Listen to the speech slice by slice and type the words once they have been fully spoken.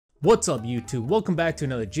What's up YouTube? Welcome back to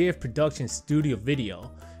another JF Production Studio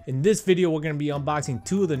video. In this video we're going to be unboxing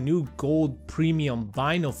two of the new gold premium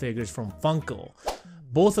vinyl figures from Funko.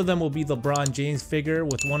 Both of them will be LeBron James figure,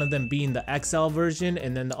 with one of them being the XL version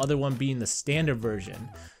and then the other one being the standard version.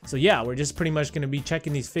 So yeah, we're just pretty much going to be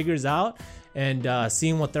checking these figures out and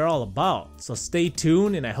seeing what they're all about. So stay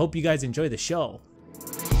tuned and I hope you guys enjoy the show.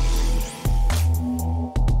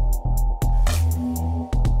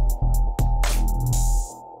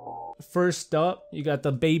 First up, you got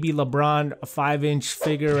the baby LeBron 5-inch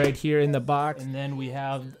figure right here in the box. And then we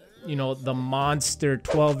have, you know, the monster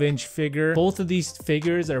 12-inch figure. Both of these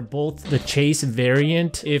figures are both the Chase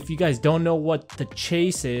variant. If you guys don't know what the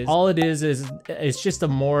Chase is, all it is it's just a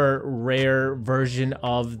more rare version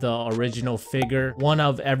of the original figure. One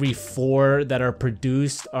of every 4 that are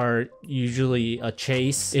produced are usually a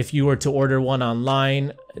Chase. If you were to order one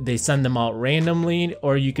online, they send them out randomly,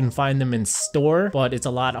 or you can find them in store, but it's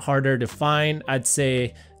a lot harder to find. I'd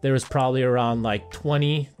say there was probably around like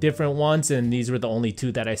 20 different ones, and these were the only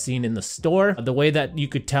 2 that I seen in the store. The way that you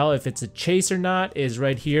could tell if it's a Chase or not is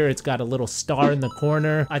right here. It's got a little star in the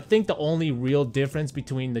corner. I think the only real difference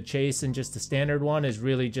between the Chase and just the standard one is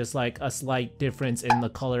really just like a slight difference in the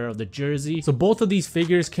color of the jersey. So both of these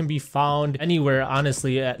figures can be found anywhere,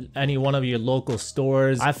 honestly, at any one of your local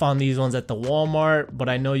stores. I found these ones at the Walmart, but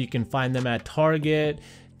I know you can find them at Target,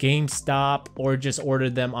 GameStop, or just order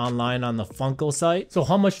them online on the Funko site. So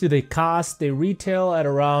how much do they cost? They retail at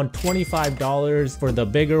around $25 for the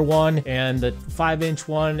bigger one, and the 5-inch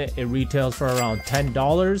one, it retails for around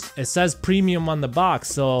 $10. It says premium on the box,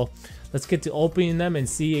 so let's get to opening them and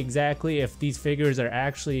see exactly if these figures are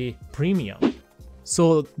actually premium.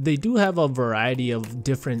 So they do have a variety of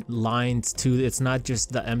different lines too. It's not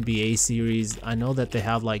just the NBA series. I know that they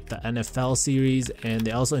have like the NFL series, and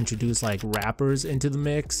they also introduce like rappers into the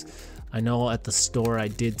mix. I know at the store I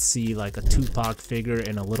did see like a Tupac figure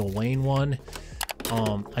and a Lil Wayne one.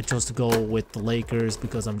 I chose to go with the Lakers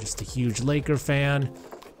because I'm just a huge Laker fan.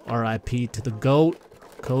 RIP to the GOAT,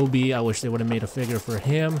 Kobe. I wish they would have made a figure for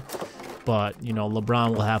him, but you know,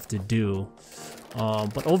 LeBron will have to do.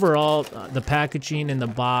 But overall, the packaging in the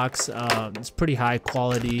box is pretty high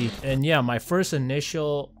quality. And yeah, my first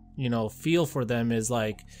initial, you know, feel for them is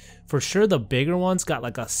like, for sure the bigger one's got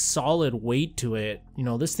like a solid weight to it. You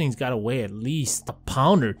know, this thing's got to weigh at least a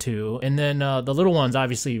pound or 2. And then the little one's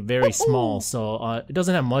obviously very small, so it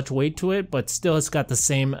doesn't have much weight to it, but still it's got the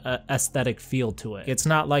same aesthetic feel to it. It's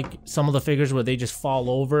not like some of the figures where they just fall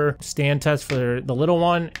over. Stand test for the little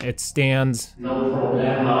one, it stands no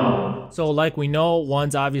problem. So like we know,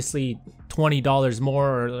 one's obviously $20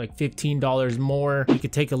 more, or like $15 more. You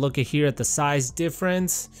could take a look at here at the size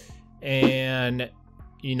difference, and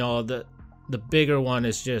you know, the bigger one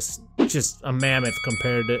is just a mammoth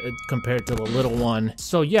compared to the little one.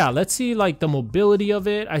 So yeah, let's see like the mobility of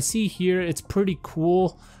it. I see here it's pretty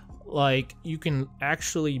cool. Like you can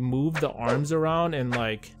actually move the arms around and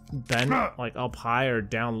like bend like up high or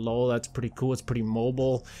down low. That's pretty cool. It's pretty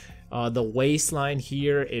mobile. The waistline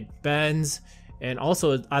here, it bends. And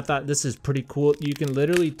also I thought this is pretty cool. You can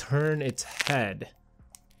literally turn its head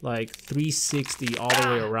like 360 all the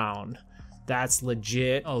way around. That's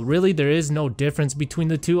legit. Oh, really? There is no difference between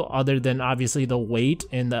the two other than obviously the weight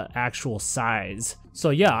and the actual size. So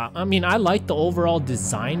yeah, I mean, I like the overall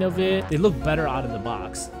design of it. They look better out of the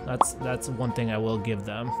box. That's one thing I will give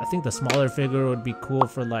them. I think the smaller figure would be cool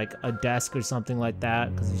for like a desk or something like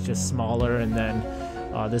that, because it's just smaller. And then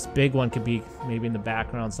this big one could be maybe in the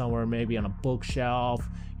background somewhere, maybe on a bookshelf,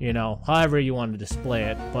 you know, however you want to display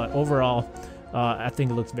it. But overall, I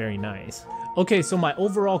think it looks very nice. Okay, so my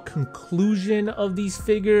overall conclusion of these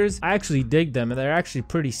figures, I actually dig them and they're actually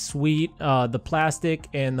pretty sweet. The plastic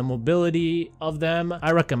and the mobility of them,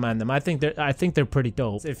 I recommend them. I think they're pretty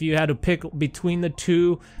dope. If you had to pick between the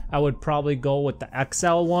two, I would probably go with the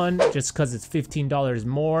XL one just because it's $15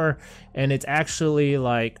 more, and it's actually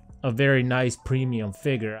like a very nice premium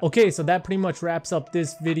figure. Okay, so that pretty much wraps up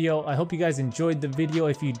this video. I hope you guys enjoyed the video.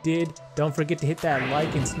 If you did, don't forget to hit that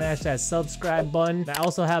like and smash that subscribe button. I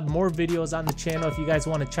also have more videos on the channel if you guys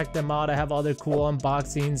want to check them out. I have other cool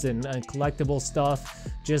unboxings and collectible stuff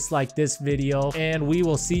just like this video, and we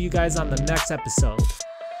will see you guys on the next episode.